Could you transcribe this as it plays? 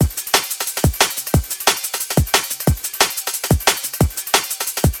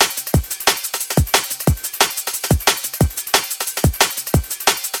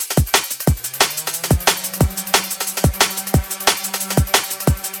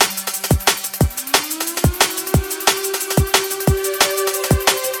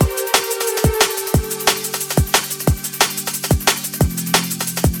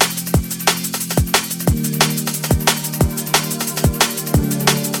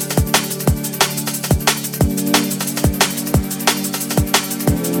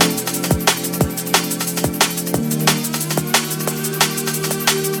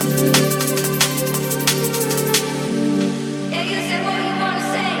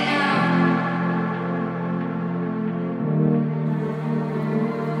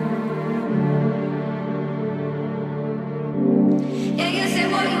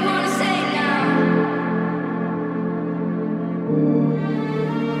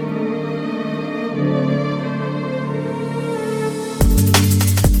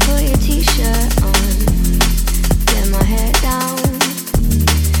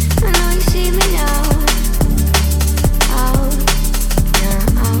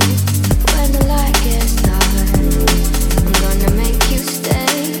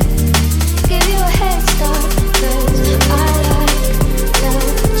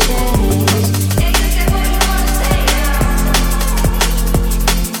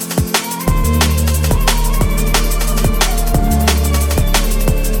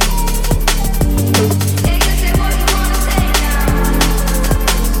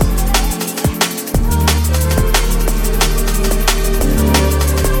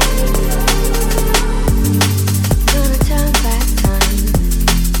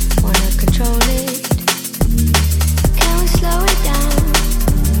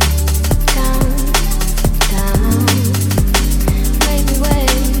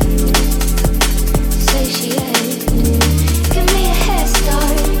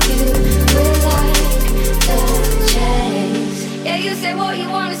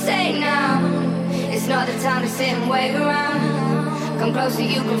Come closer,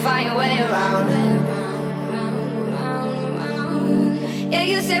 you can find your way around. Yeah,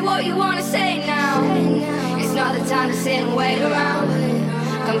 you say what you wanna say now. It's not the time to sit and wait around.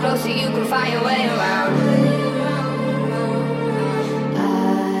 Come closer, you can find your way around.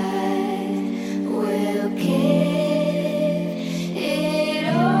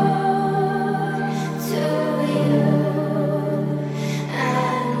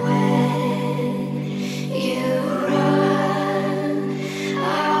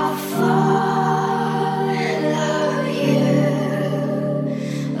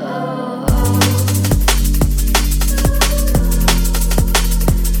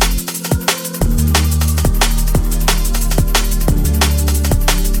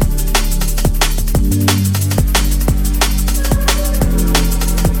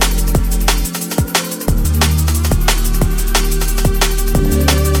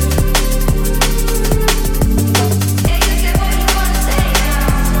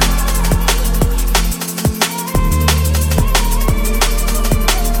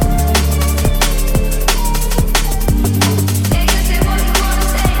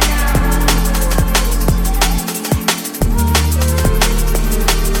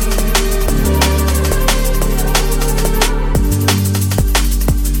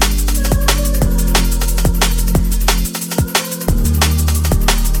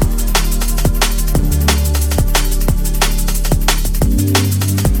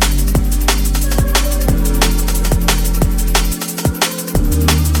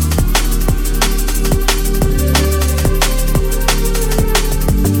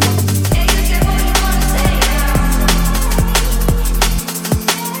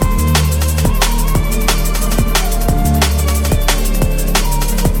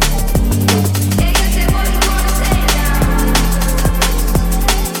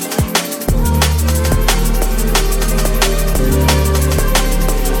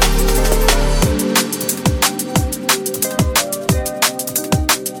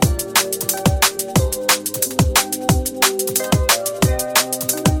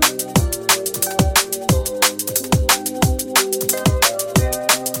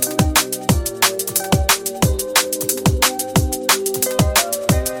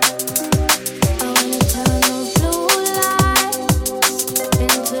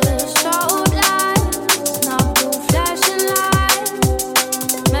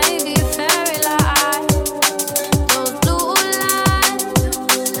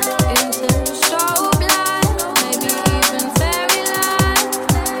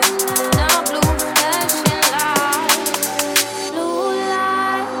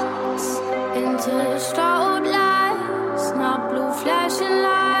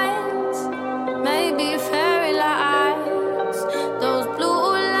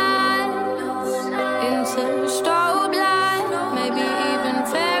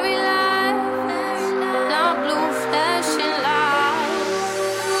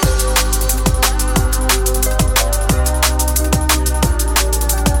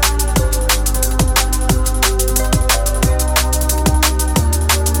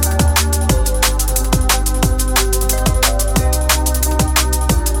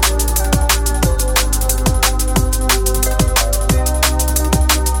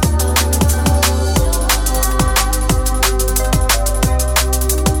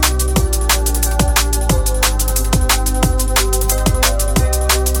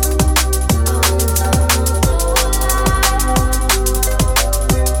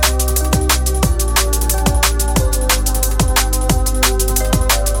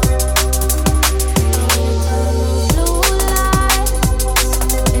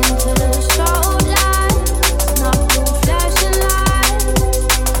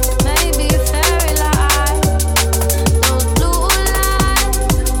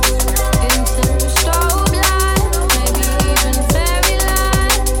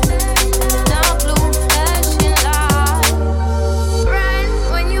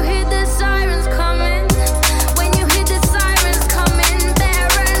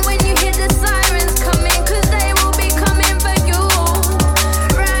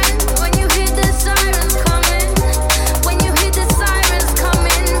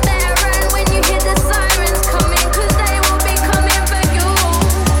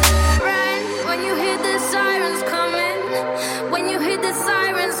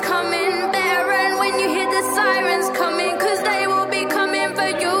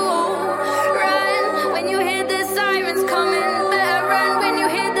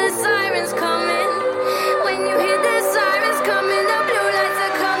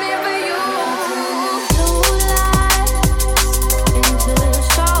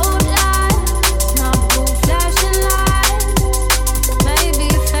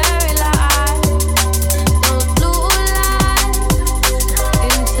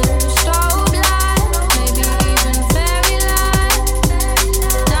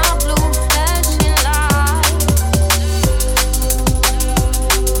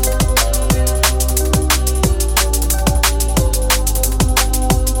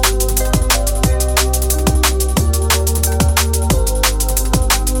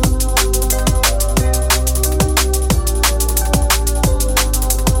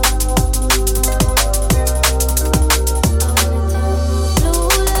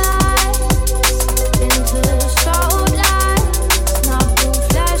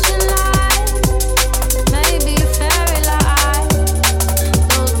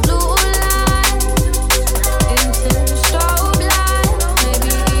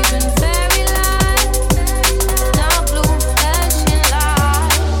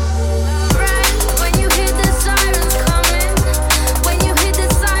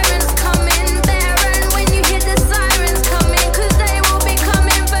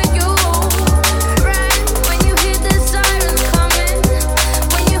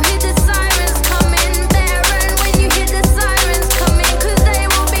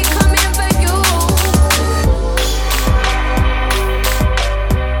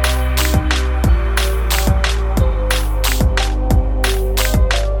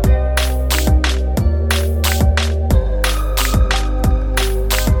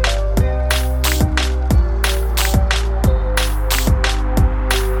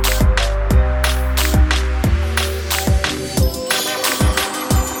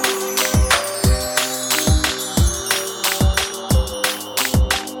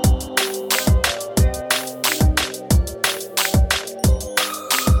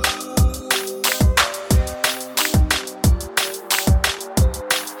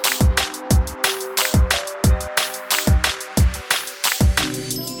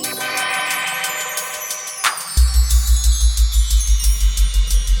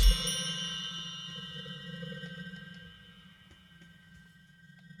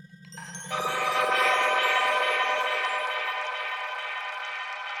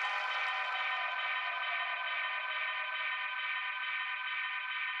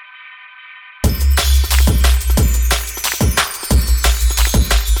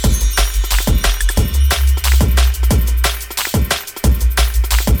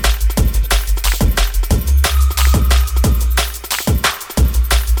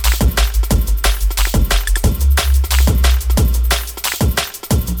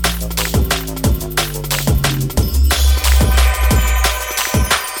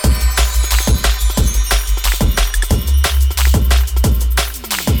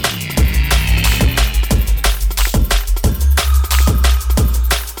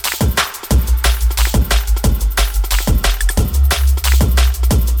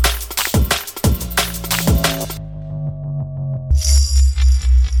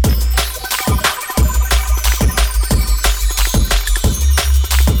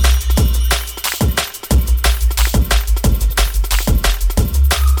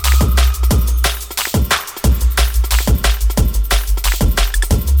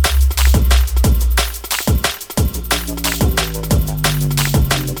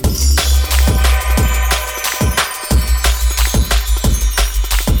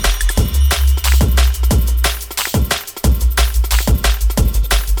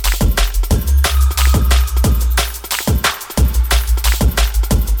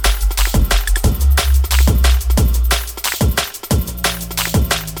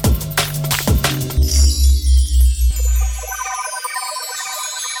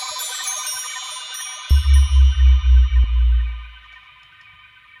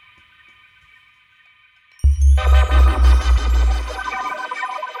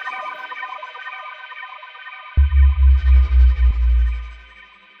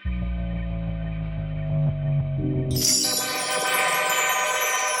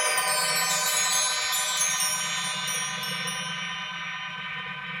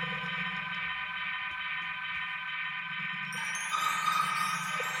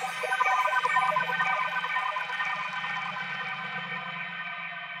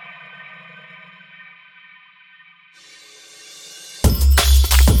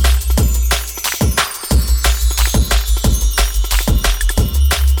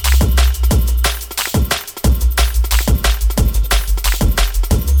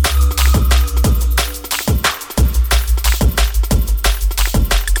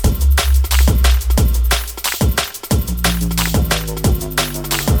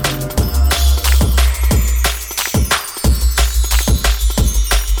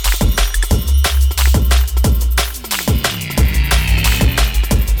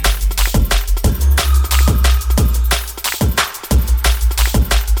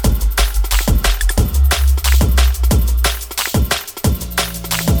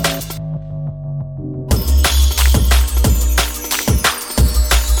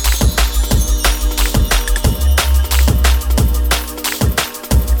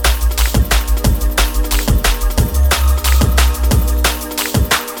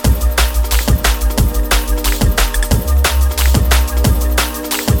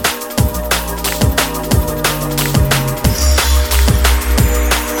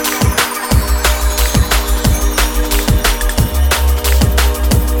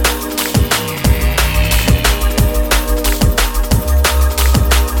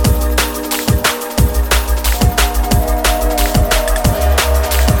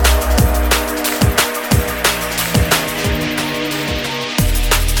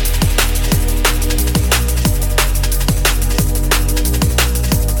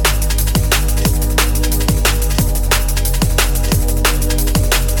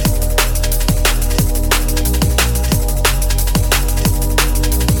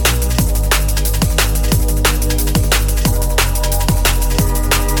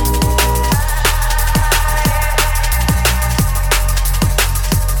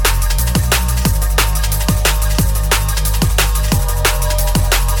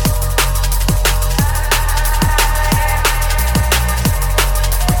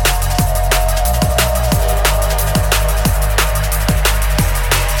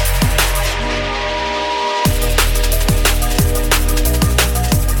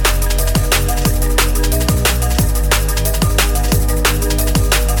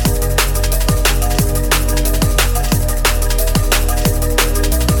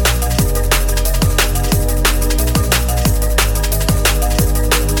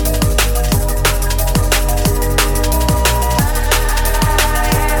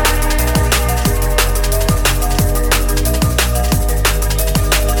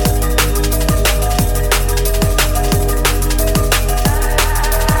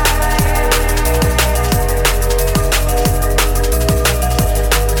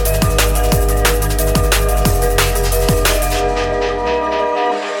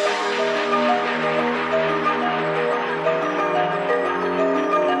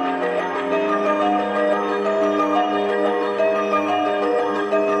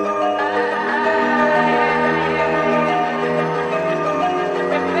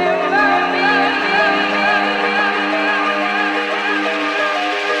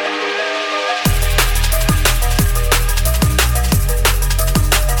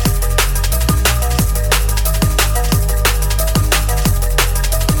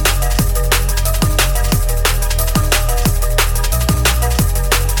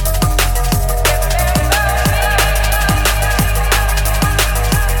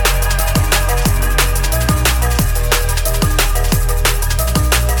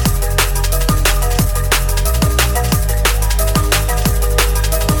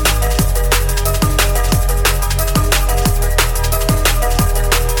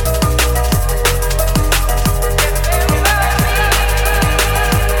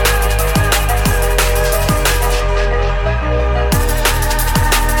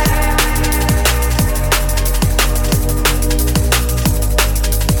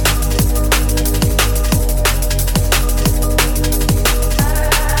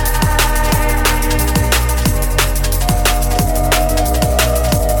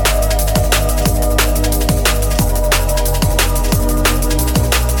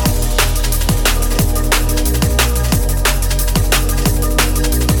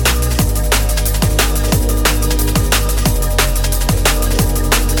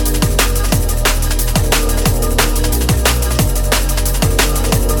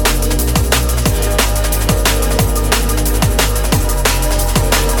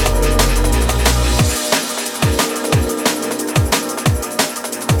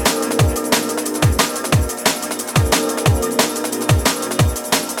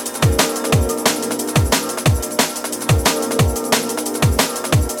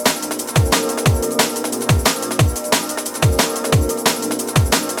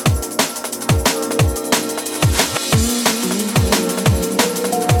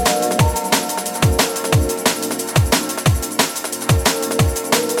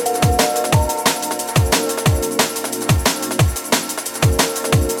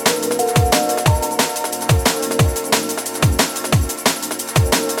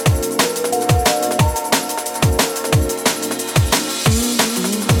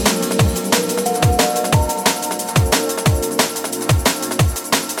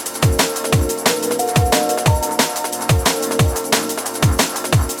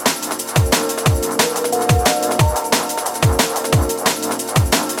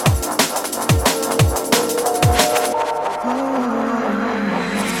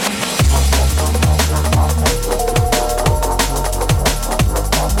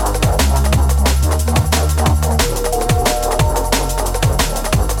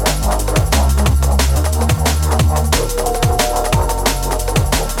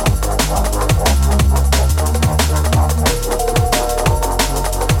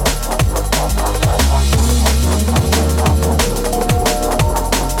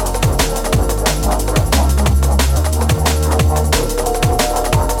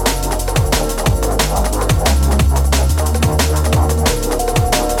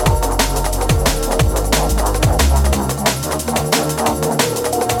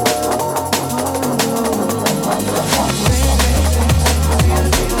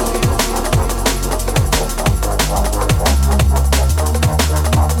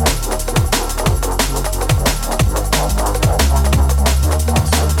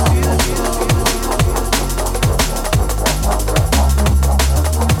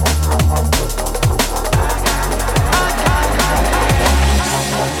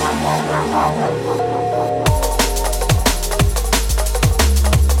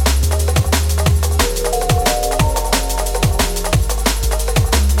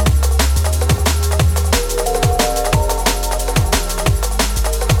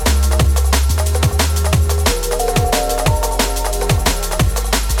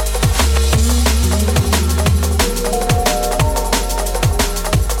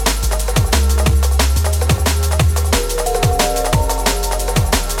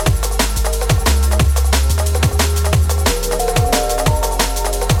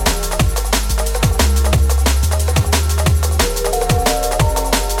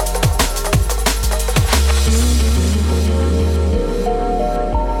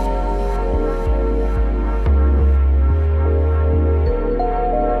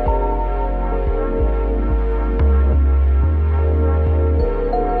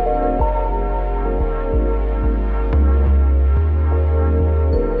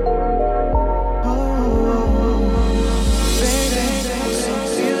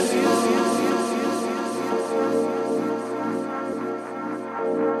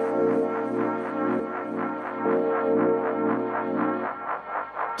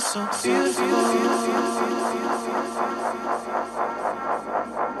 So beautiful.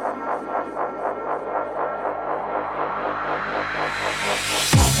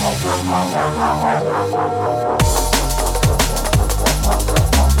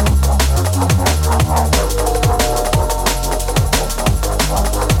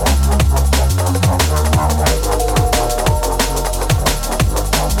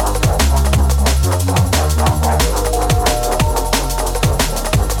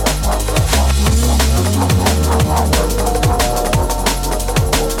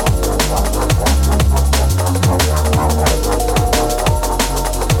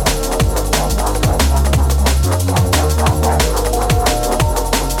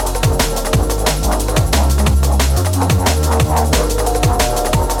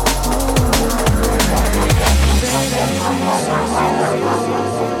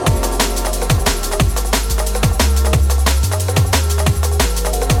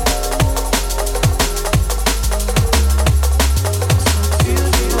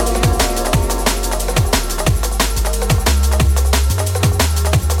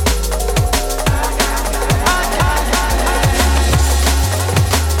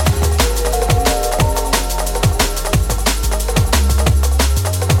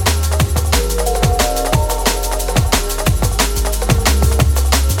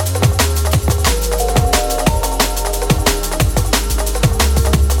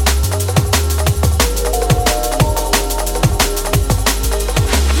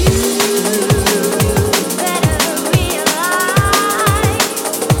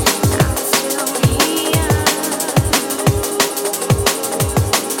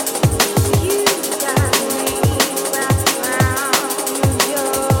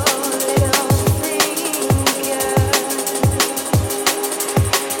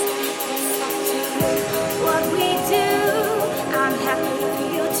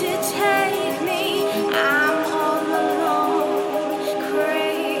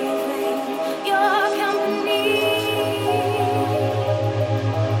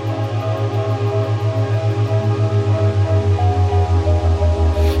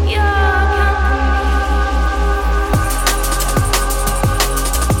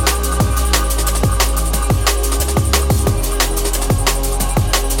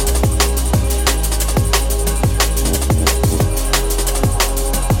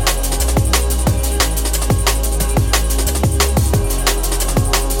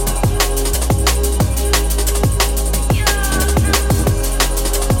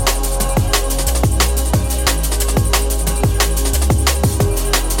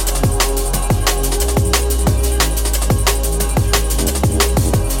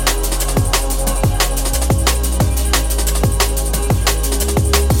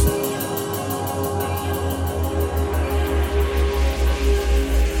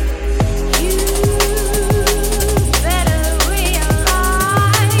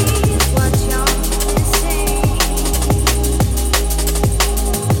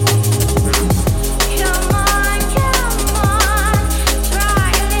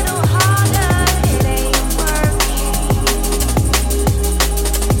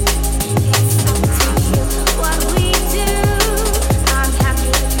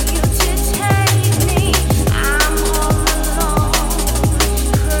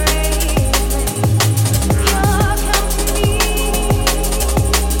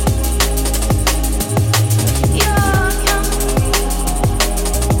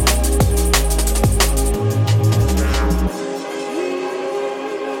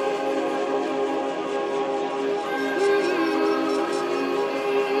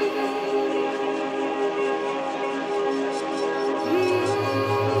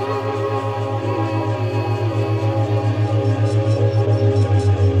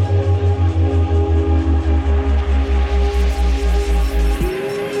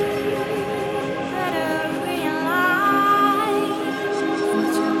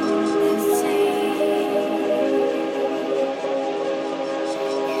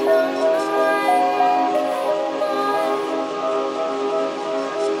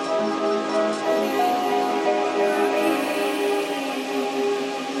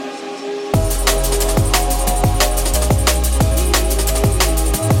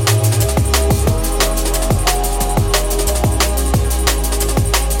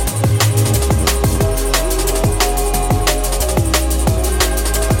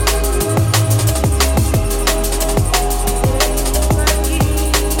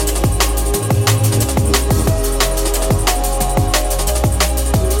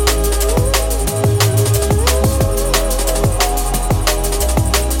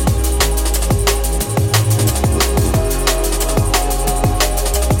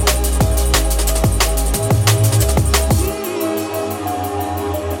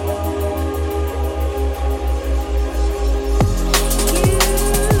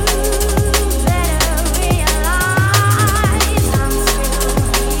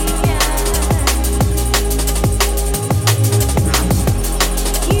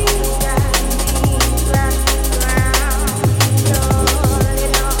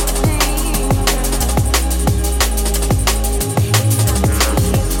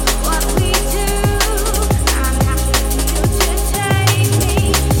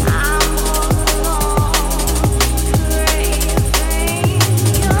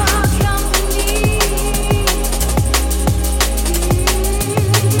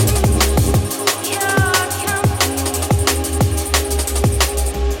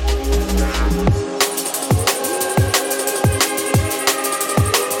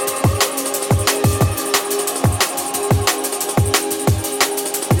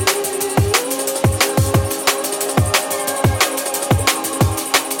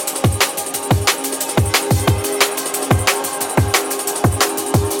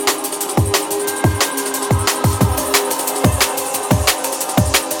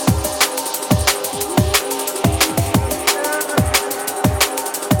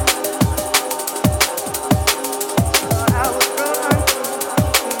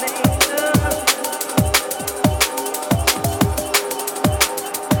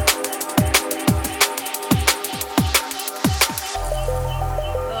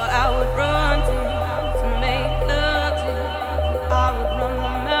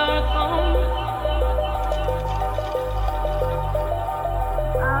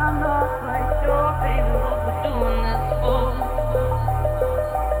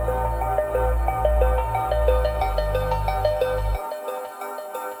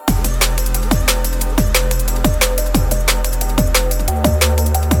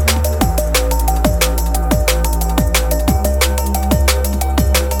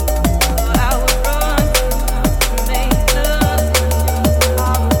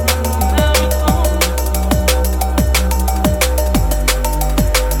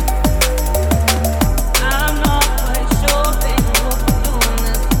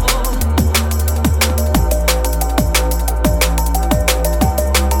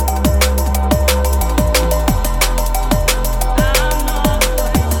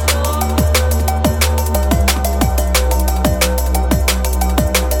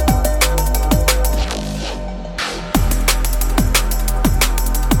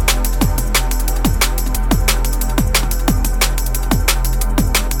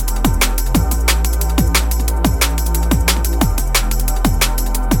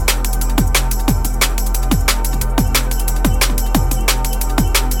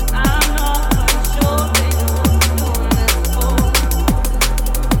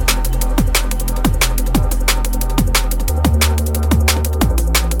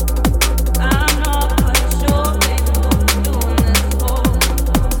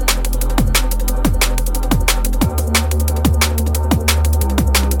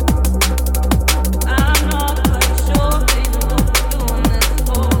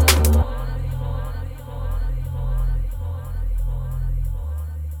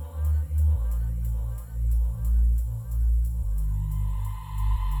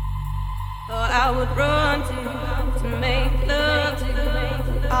 I would run to make love to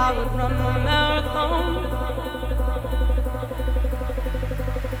you. I would run the marathon.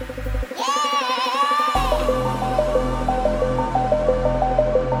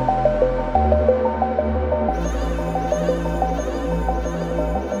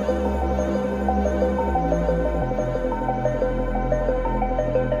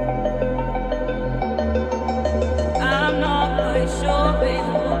 I'm not quite sure, baby,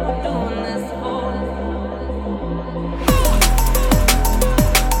 what we're doing this for.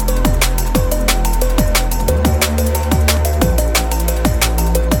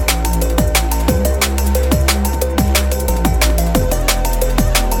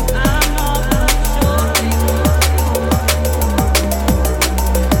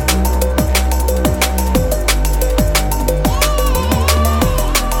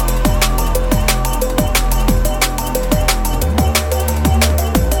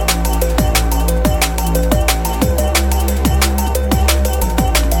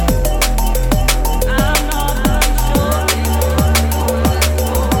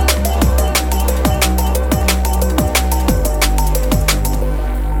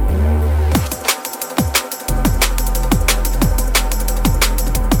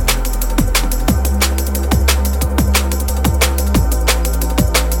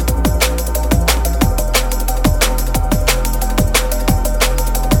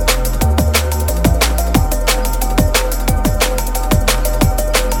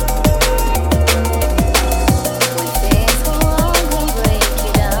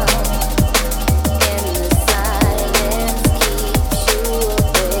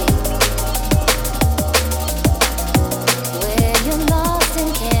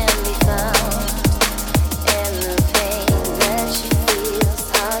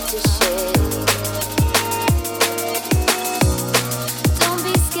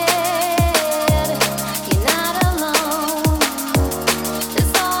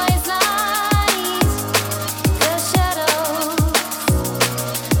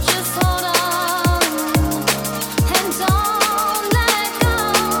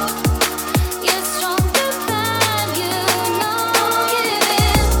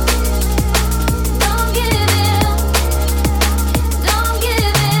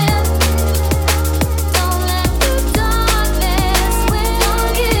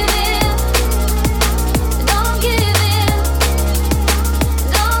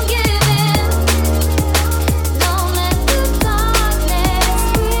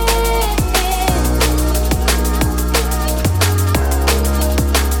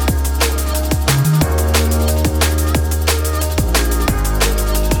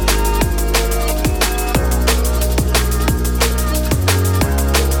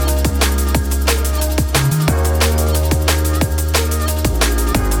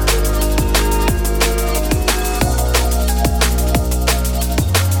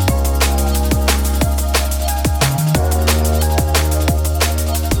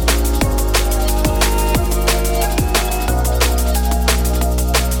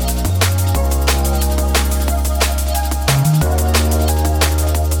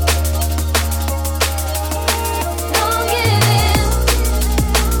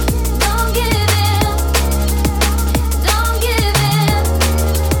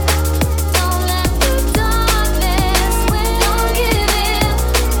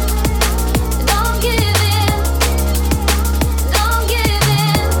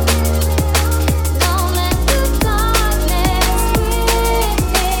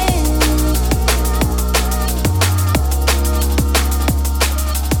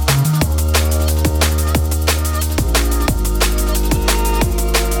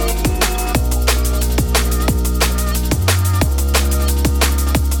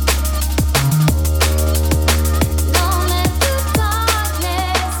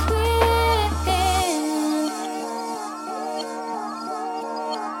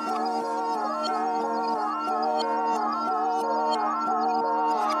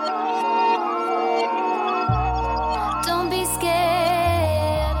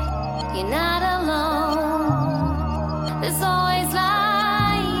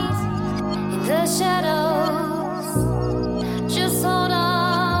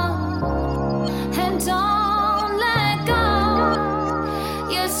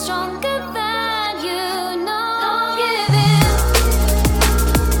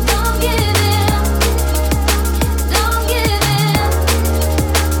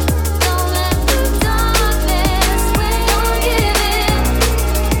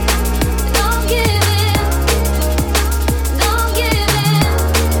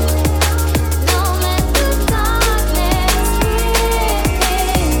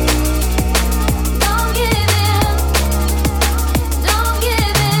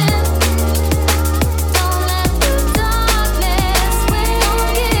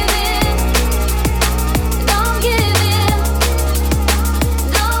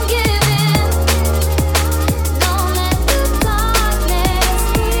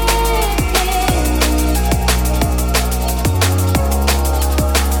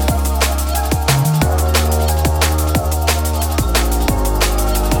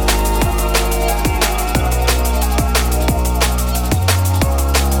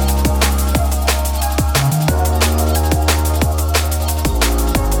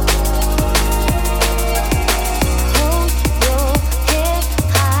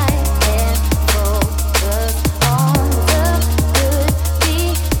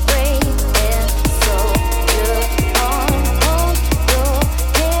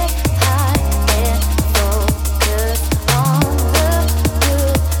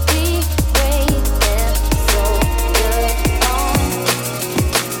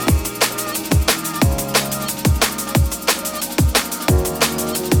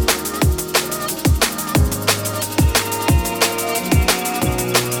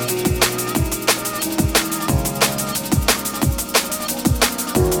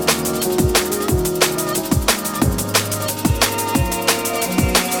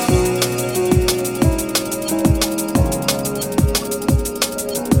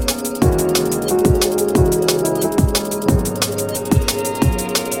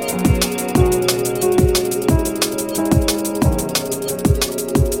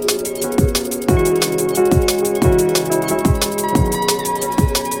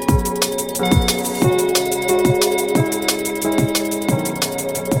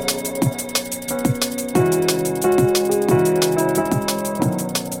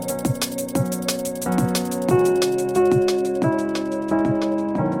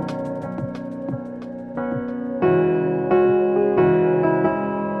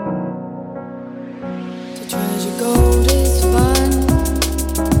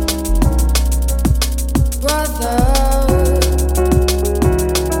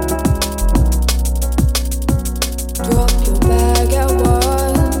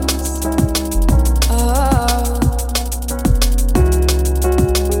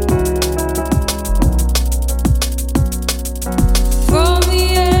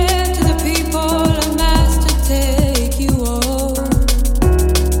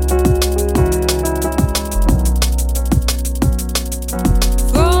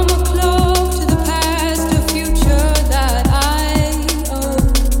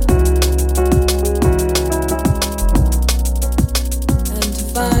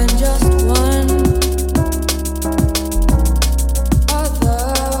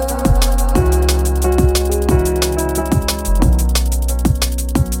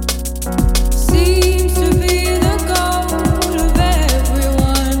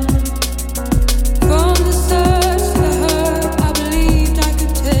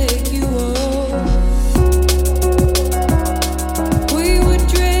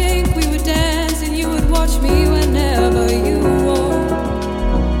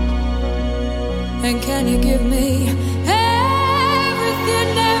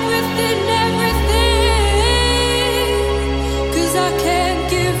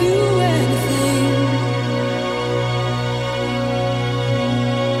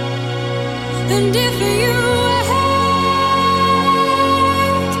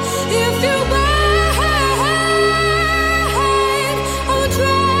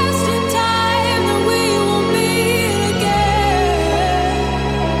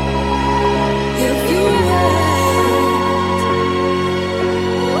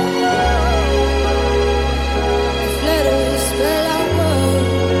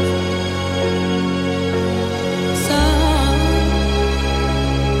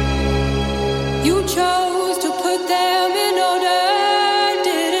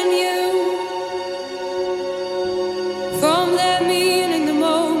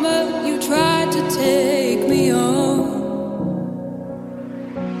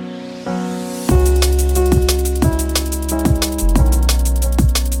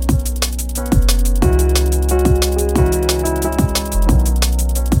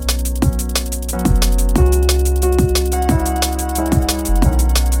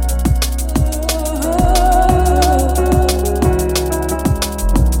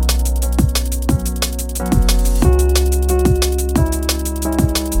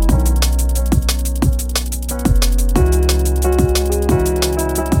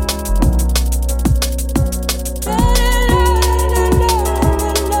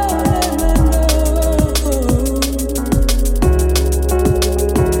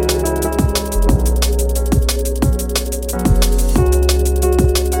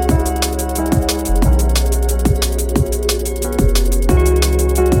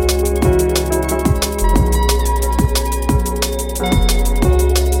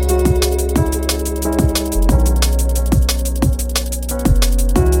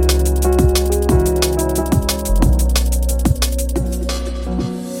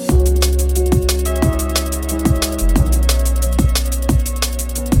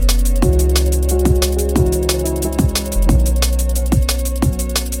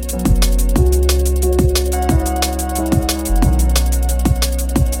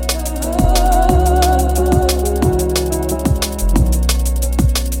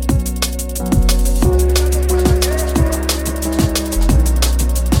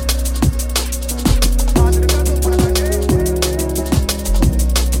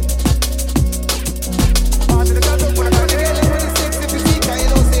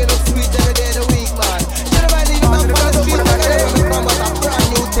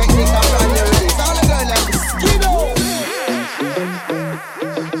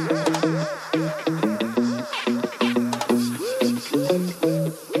 For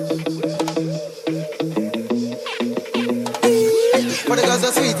the girls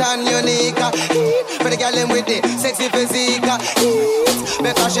so sweet and unique, for the girl in with the sexy physique,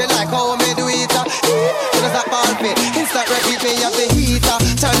 because she like how me do it. She does that ball me, instant repeat me up the heater.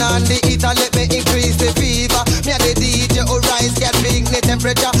 Turn on the heater, let me increase the fever. Me and the DJ who rise, get big the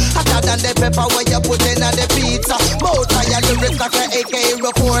temperature. Hotter than the pepper when you put in on the pizza. More fire lyrics like a AK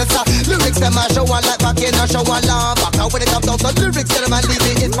force. Lyrics them a show one like back in a show one lava. Now when it comes down to lyrics, tell them I leave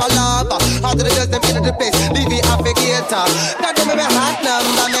it in for lava. After the girls them into the place, leave it applicator. Now give me my heart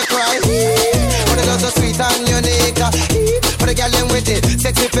number, me cry. For the girls so sweet and unique, for the girl in with it,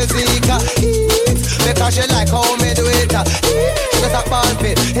 sexy physique, because she like how me do it. She does that ball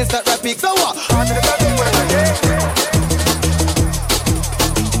fit, instant repeat. So what?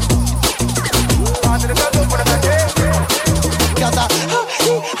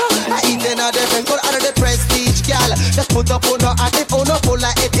 I eat in a different good out of the prestige, gal. Just put up on her and if on her full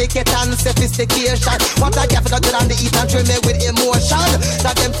of etiquette and sophistication. What I get for the good and the eat and trim me with emotion.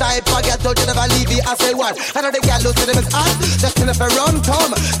 That them type of get out, you never leave it as they want. I know the gal lose to them is hot, just in if a run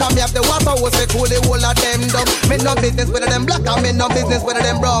come. Now me have the water, was the cool, the whole of them dumb. Me no business with them black and me no business with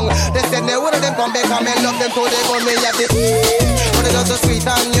them brown. They send me one of them come back and me love them so they gon' me have the for the girls so sweet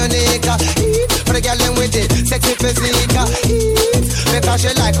and unique, for the gal in with it, sexy physique, because she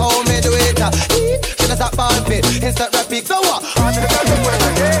like how me do it. She does that ball fit, instant repeat. So what?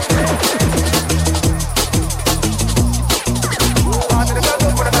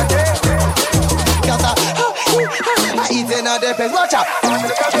 I eat in a different. Watch out.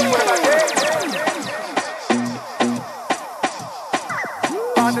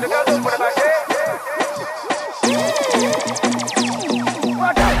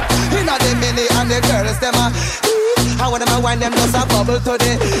 You know the mini and the girls them a. How would them a wine them just a bubble to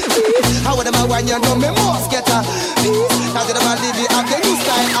the. How would them a wine you know me must get a. Now them a leave it up the new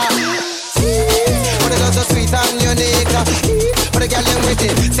style. For the girls so sweet and unique, for the girl in with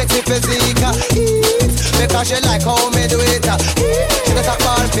it, sexy physique, because she like how me do it. She does that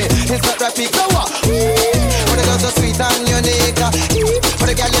ball fit, it's not repeat. So what? For the girls so sweet and unique, for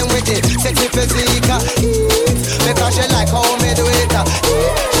the girl in with it, sexy physique, because she like how me do it.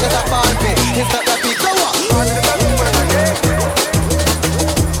 She does that ball fit, it's not repeat. So what?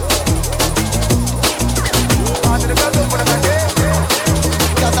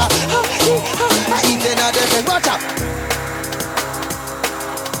 I eat in a different. Watch out.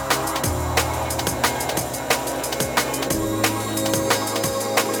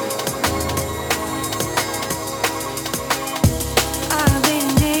 I've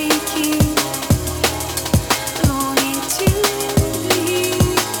been aching, longing to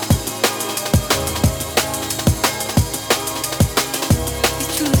leave. The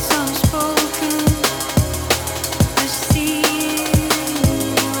truth unspoken, the sea.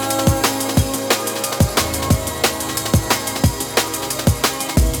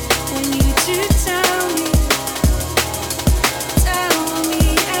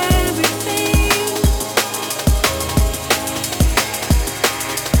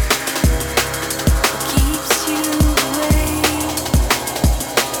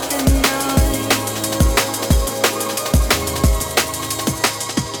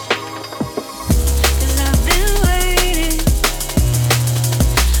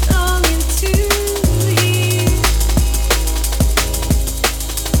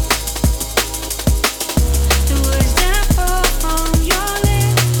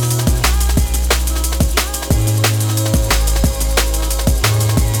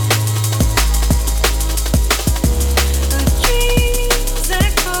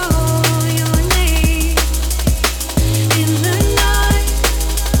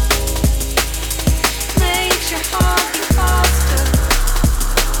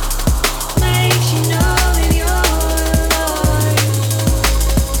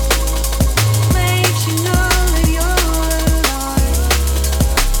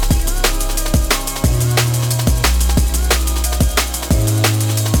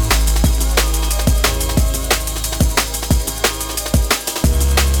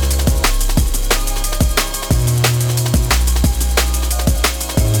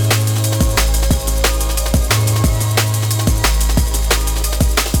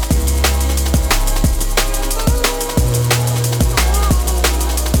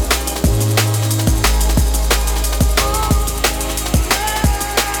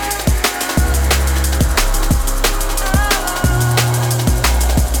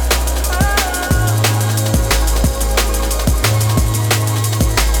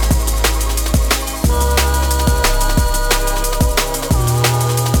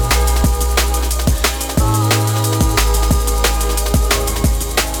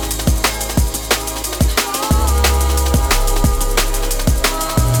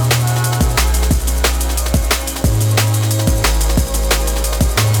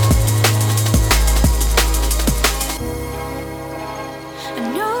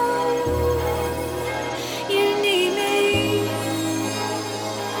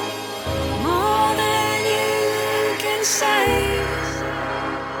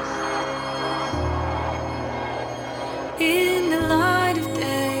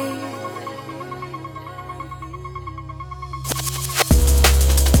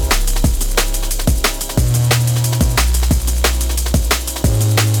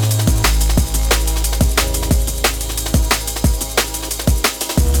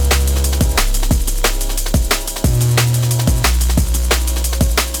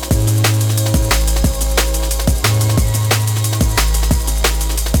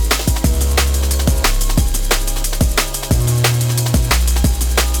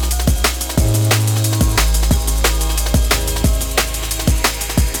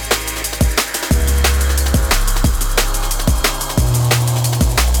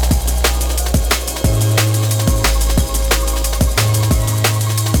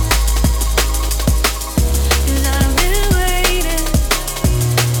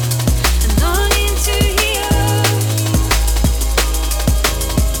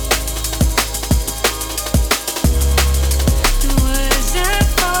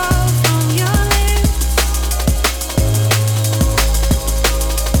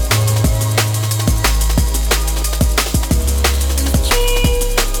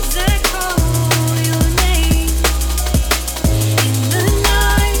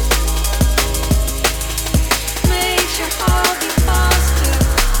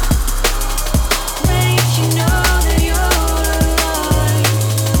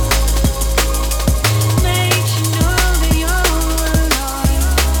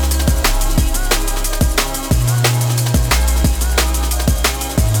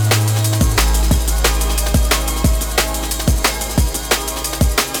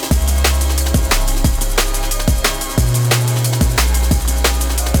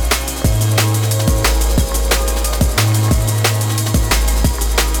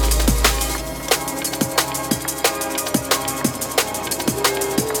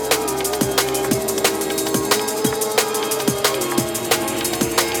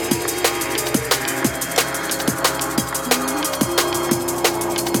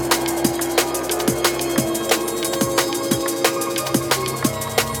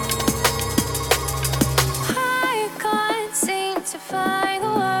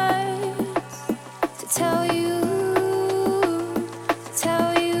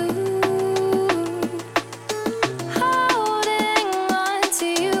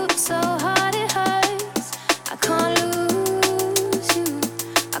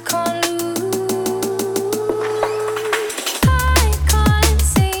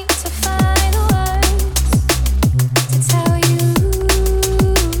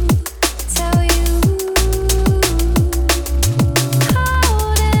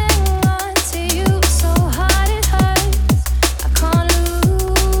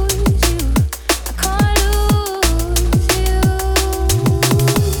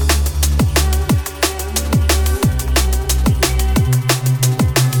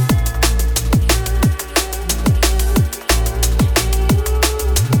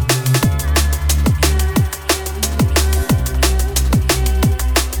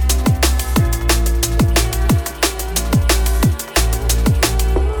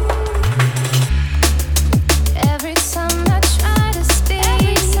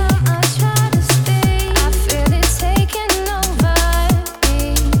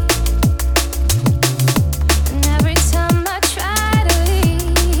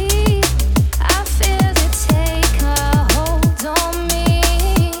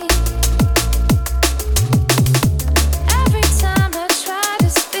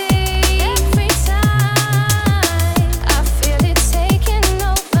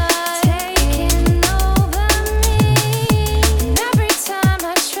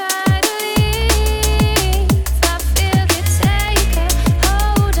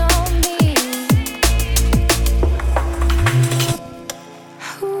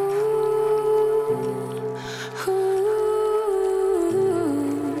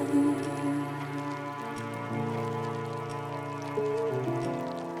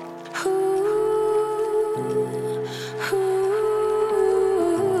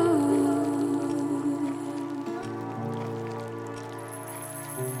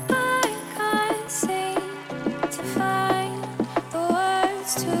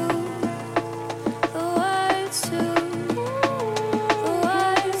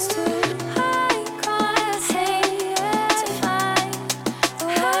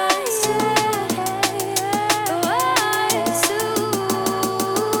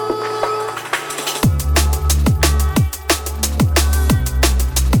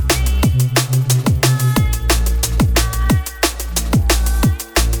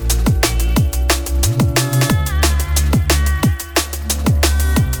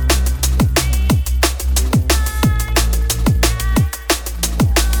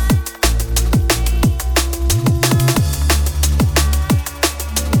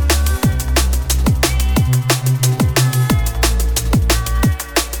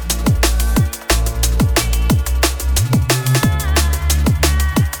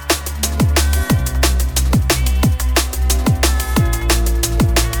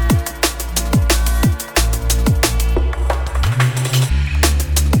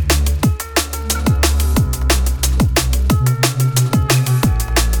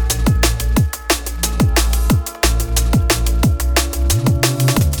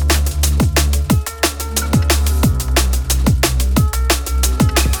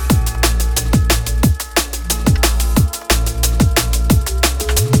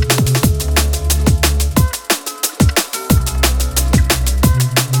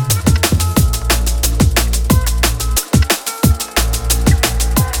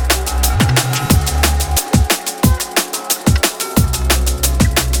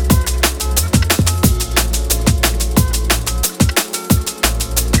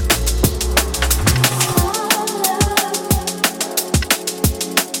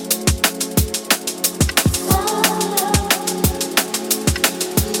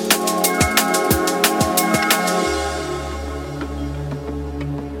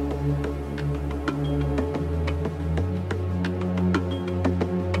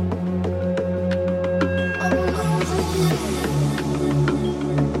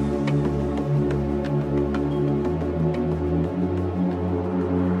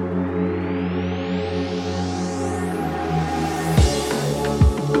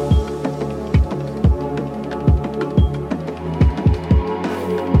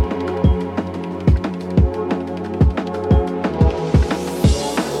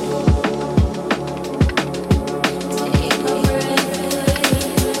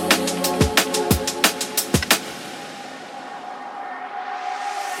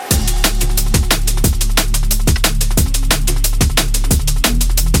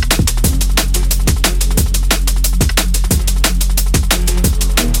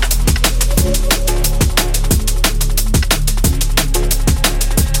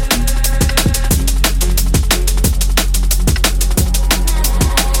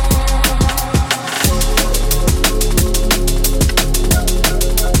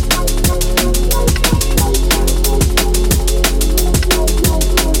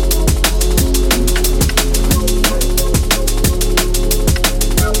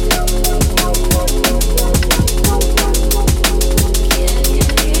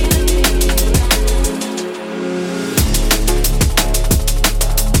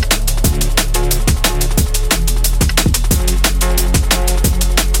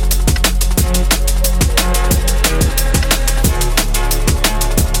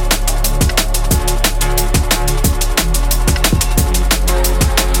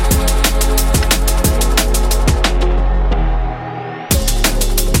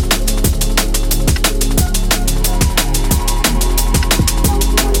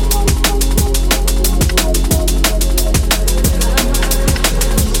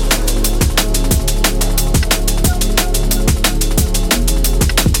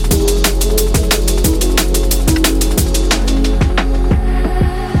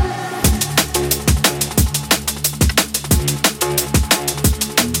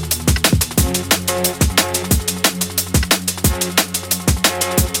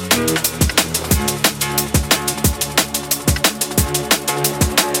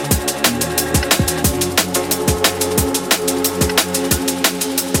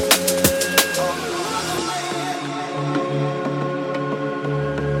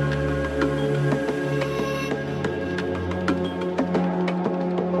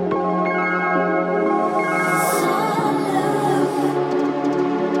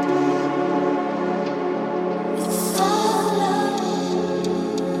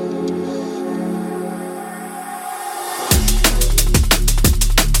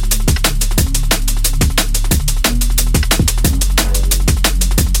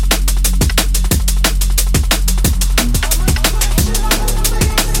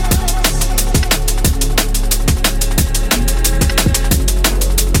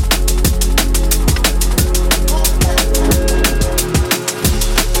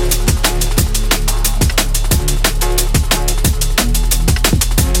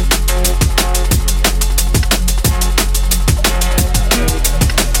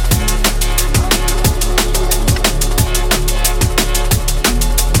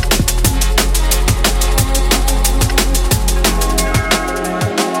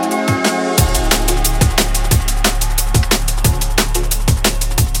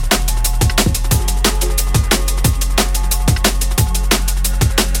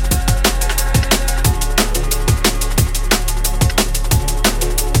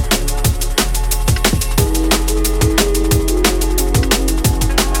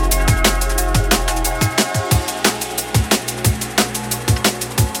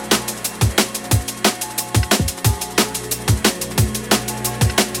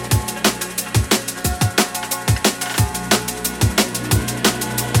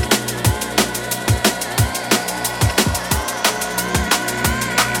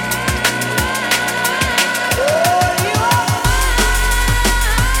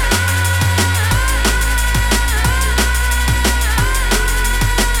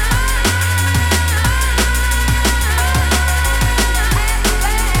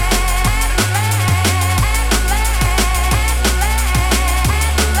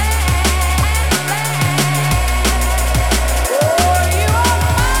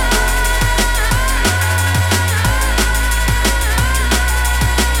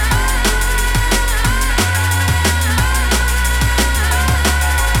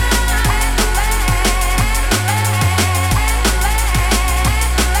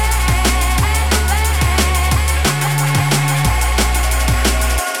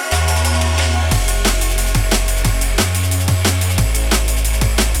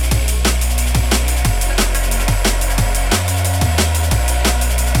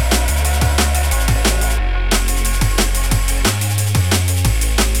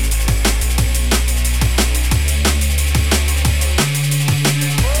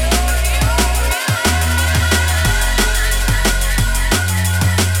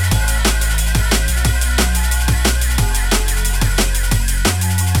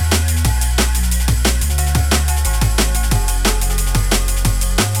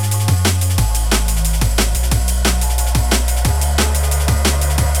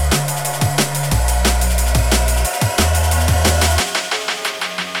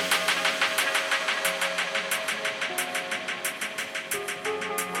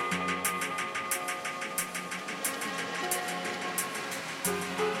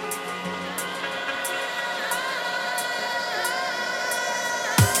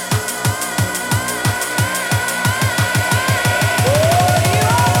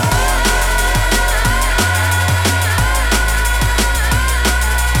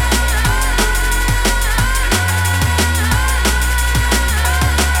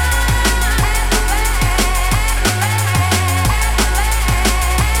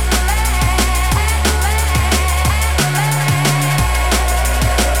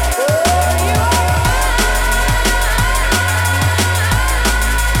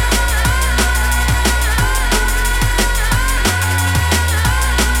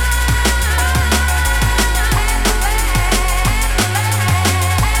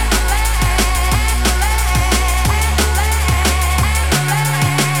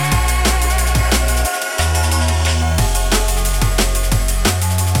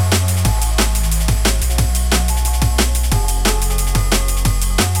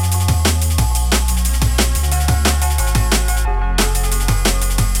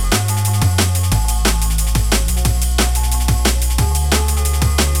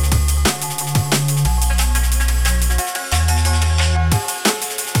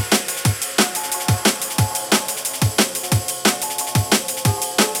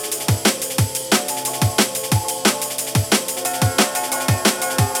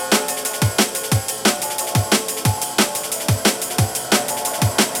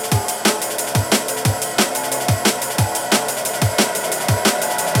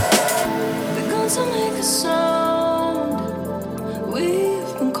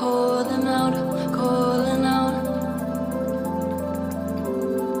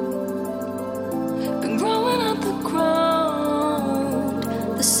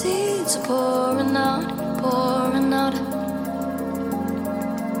 are pouring out, pouring out.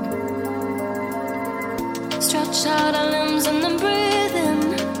 Stretch out our limbs and then breathe in.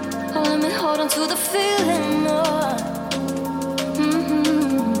 Oh, let me hold on to the feeling more.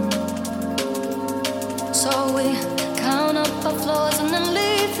 So we count up our flaws and then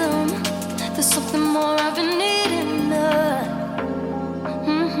leave them. There's something more I've been needing.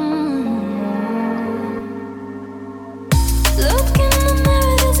 Look in the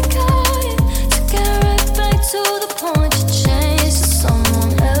mirror, there's a guy. So get right back to the point. You change to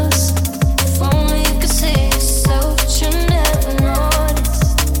someone else. If only you could see yourself, but you never noticed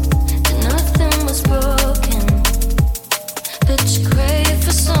that nothing was broken, but you crave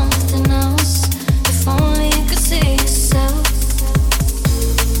for something else. If only you could see yourself.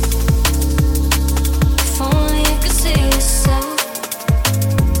 If only you could see yourself.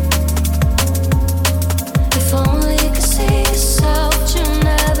 If only you could see yourself, but you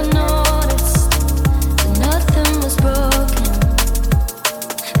never noticed that nothing was broken,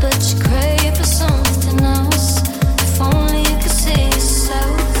 but you crave for something else. If only you could see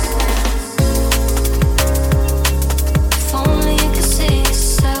yourself. If only you could see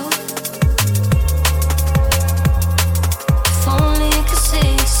yourself. If only you could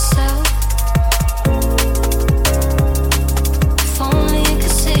see yourself. If only you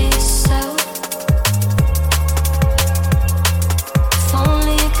could see yourself. If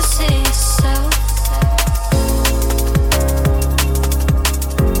only you could see yourself.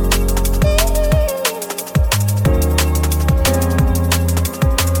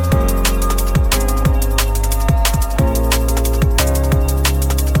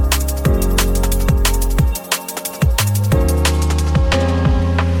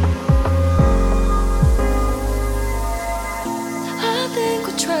 I think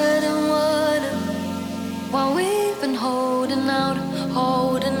we're treading water while we've been holding out,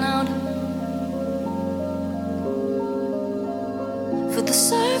 holding out. For the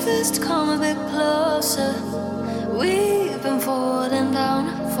surface to come a bit closer, we've been falling down,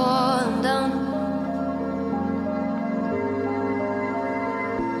 falling down.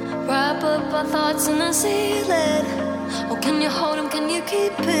 Wrap up our thoughts and then seal it. Oh, can you hold 'em? Can you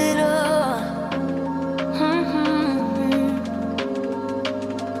keep it up?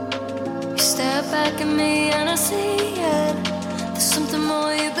 You stare back at me and I see it. There's something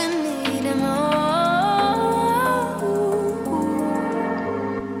more you've been needing.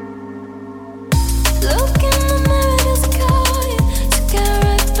 Look in the mirror, there's a guy. So get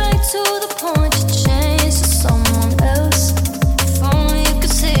right back to the point. You change to someone else. If only you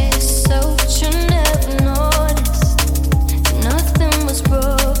could see yourself, but you never noticed that nothing was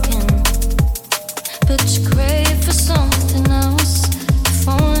broken, but you crave for something else. If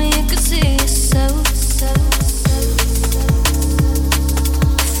only you could see yourself.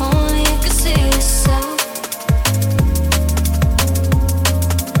 If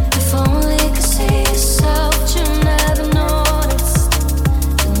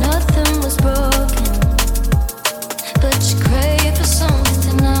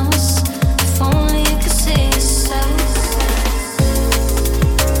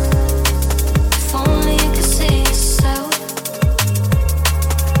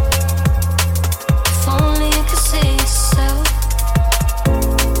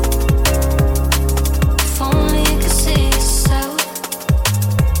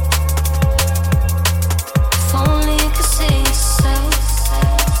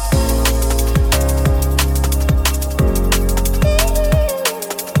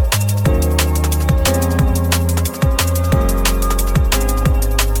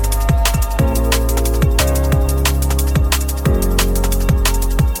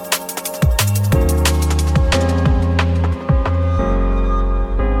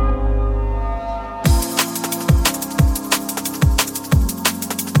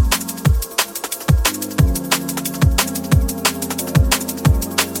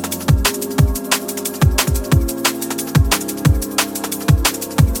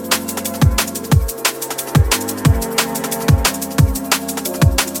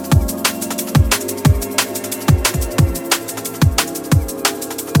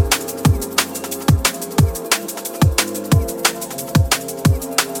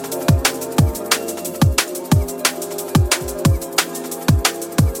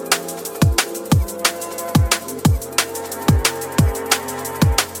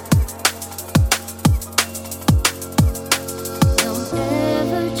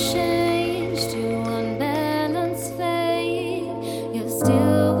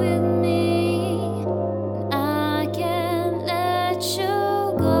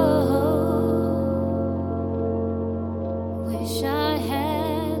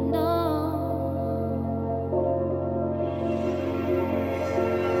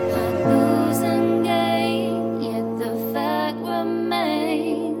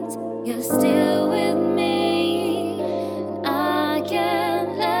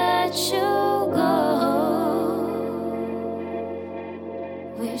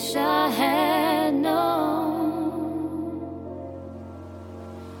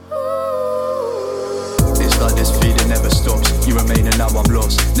now I'm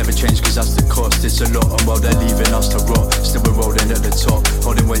lost. Never change cause that's the cost, it's a lot. And while they're leaving us to rot, still we're rolling at the top.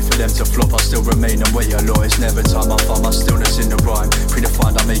 Holding wait for them to flop, I'll still remain and wait a lot. It's never time I find my stillness in the rhyme.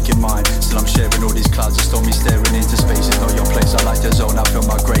 Predefined, I'm making mine. Still I'm sharing all these clouds that stole me staring into space. It's not your place, I like the zone, I feel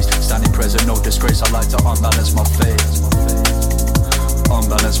my grace. Standing present, no disgrace, I like to unbalance my fate.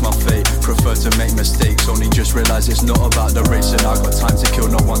 Unbalance my fate, prefer to make mistakes. Only just realize it's not about the race. And I got time to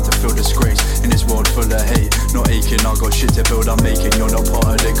kill, no one to feel disgrace. In this world full of hate, not aching, I got shit to build, I'm making. You're not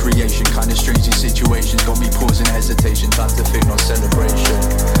part of the creation. Kinda strange these situations, got me pausing hesitation. Time to think, not celebration.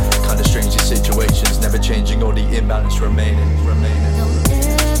 Kinda strange these situations, never changing, all the imbalance remaining. Don't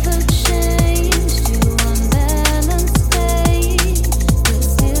ever change to unbalanced state. You're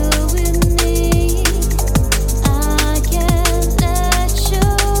still with me. I can't let you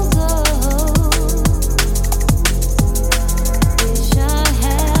go. Wish I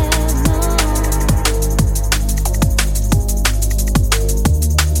had known.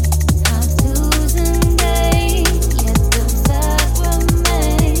 I lose and gain, yet the fact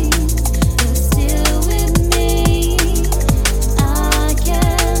remains. You're still with me. I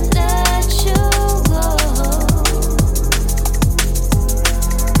can't let you go.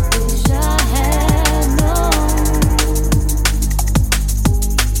 Wish I had known.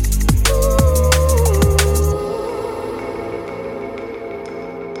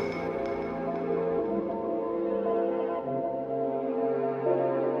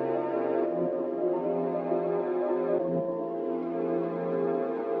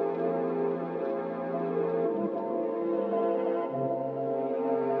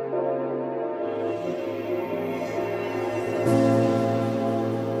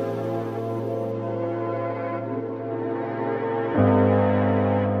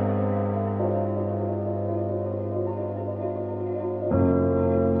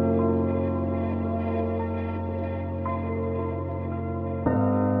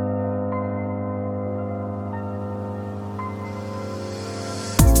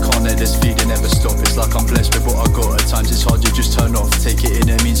 Can't let this feeling ever stop. It's like I'm blessed with what I got. At times it's hard to just turn off. Take it in,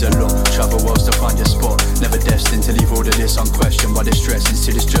 it means a lot. Travel worlds to find your spot. Never destined to leave all of this unquestioned. Why this stressing?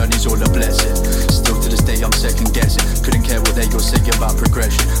 See, this journey's all a blessing. Still to this day I'm second guessing. Couldn't care what they all say about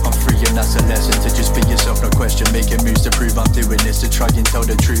progression. I'm free and that's a lesson. To just be yourself, no question. Making moves to prove I'm doing this. To try and tell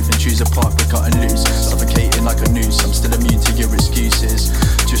the truth and choose a path but cut and loose. Suffocating like a noose. I'm still immune to your excuses.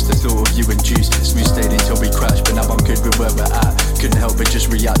 Just the thought of you and juice. Smooth stayed until we crashed, but now I'm good with where we're at. Couldn't help but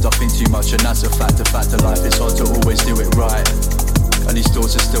just react. I think too much and that's a fact. A fact of life, it's hard to always do it right. And these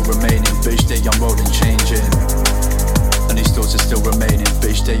thoughts are still remaining, but each day I'm rolling, changing. And these thoughts are still remaining, but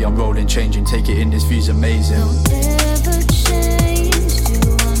each day I'm rolling, changing. Take it in, this view's amazing. Don't ever change to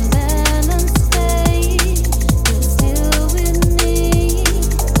unbalanced state. You're still with me.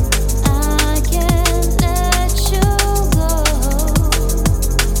 I can't let you go.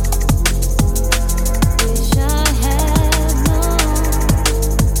 Wish I had known.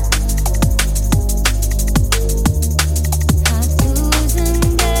 I lose and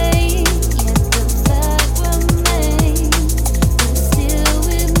gain, yet the fact remains. You're still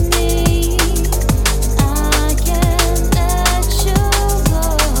with me. I can't let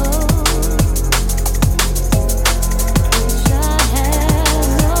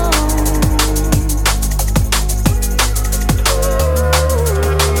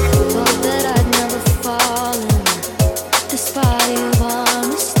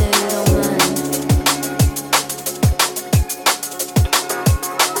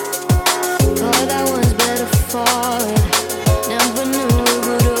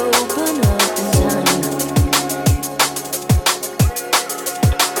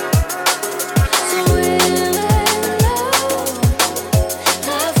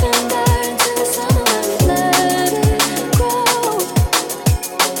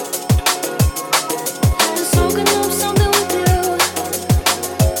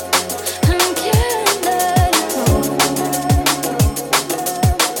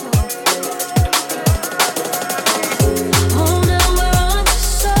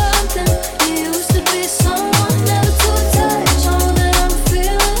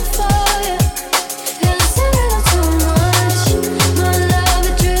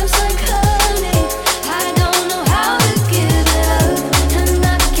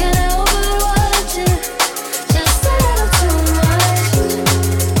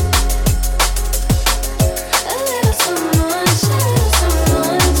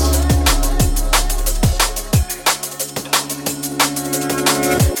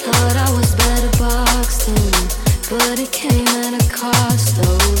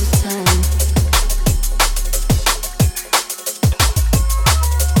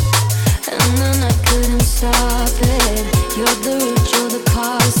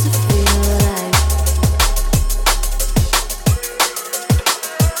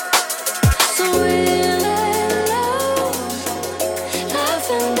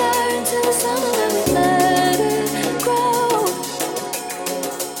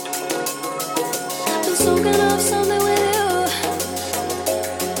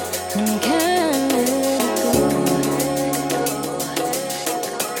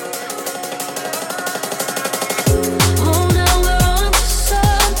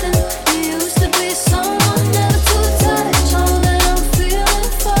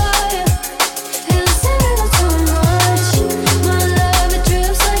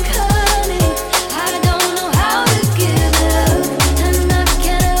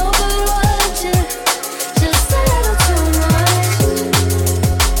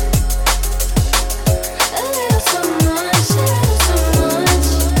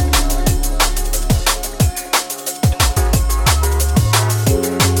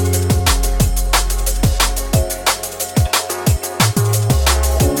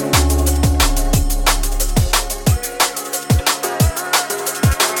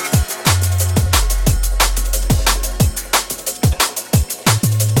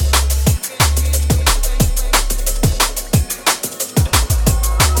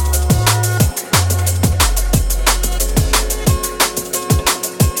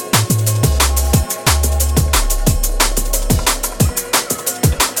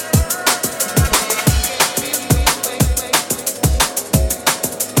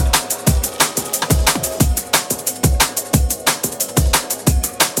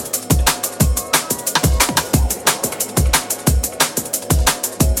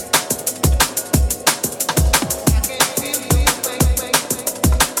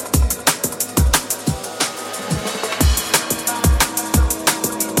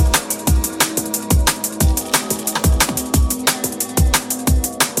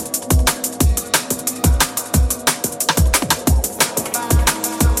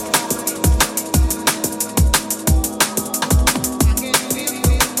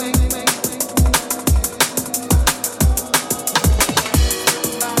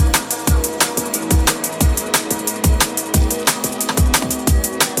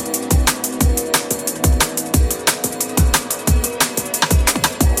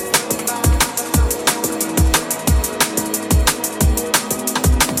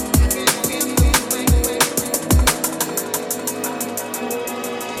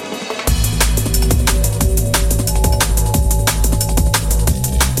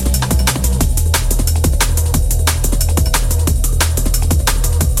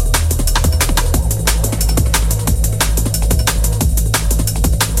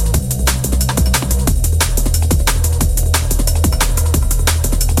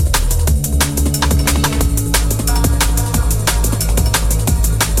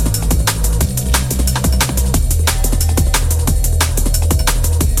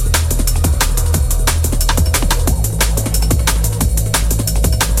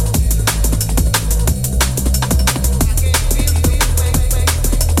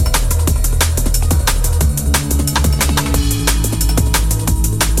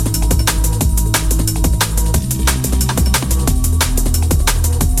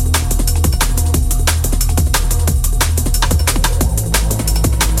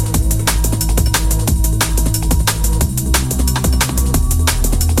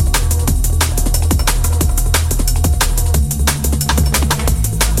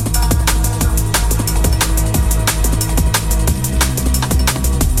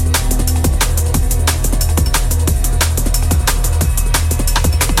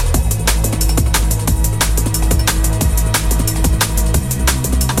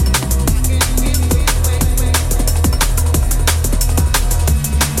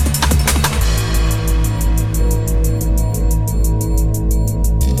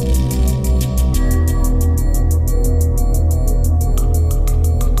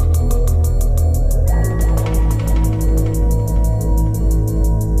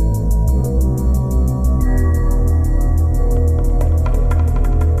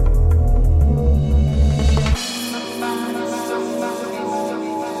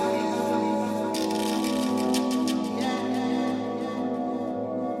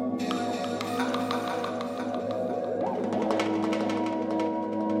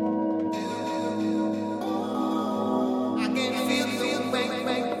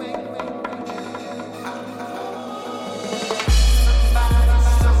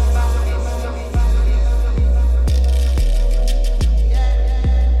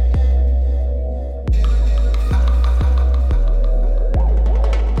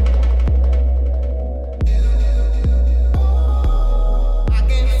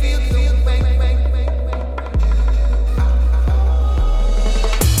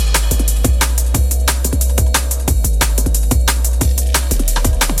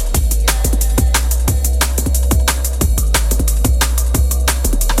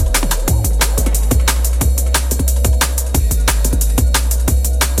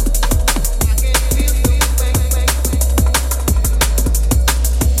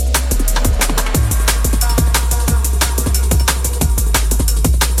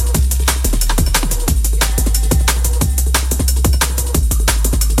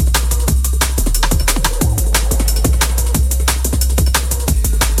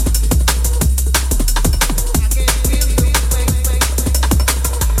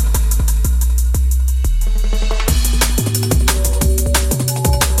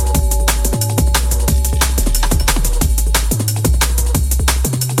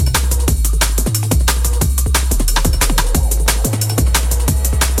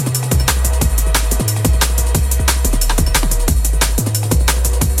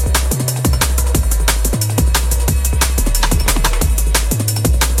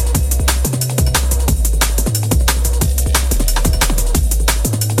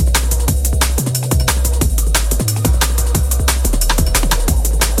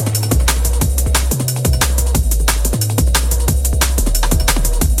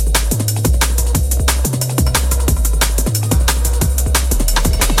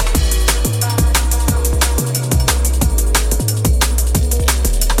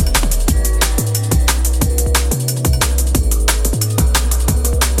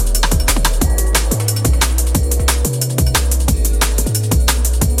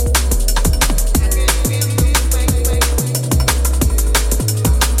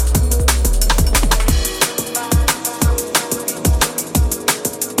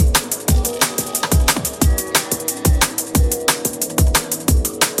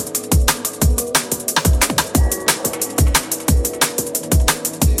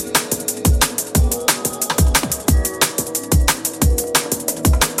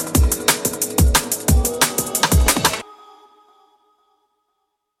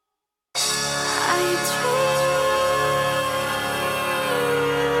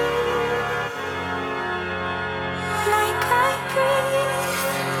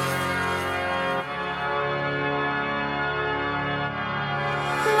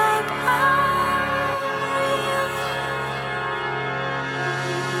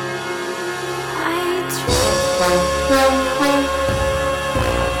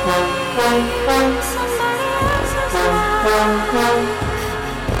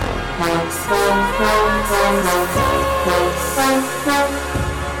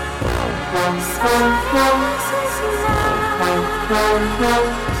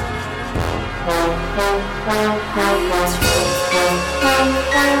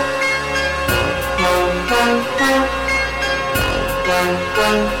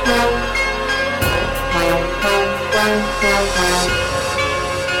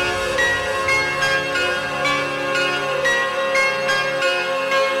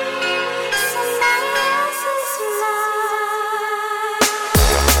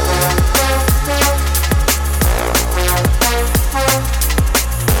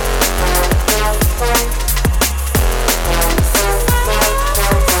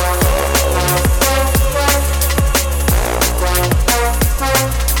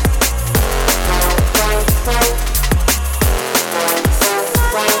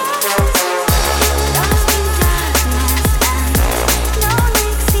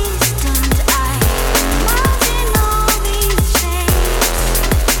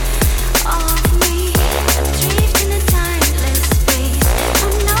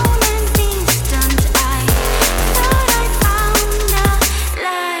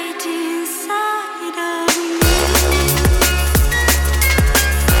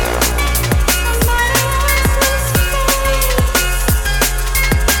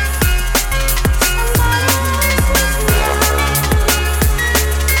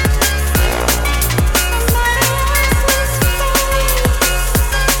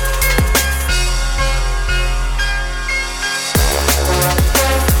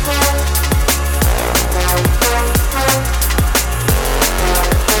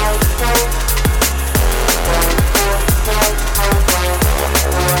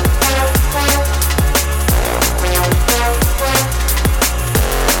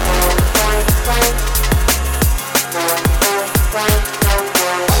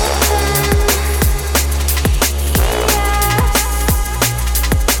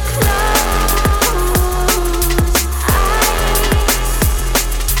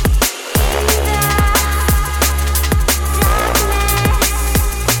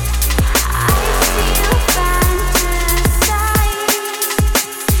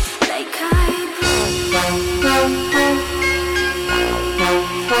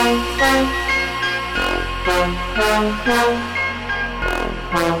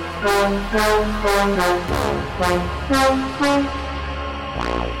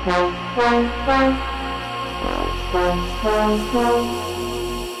Thank you.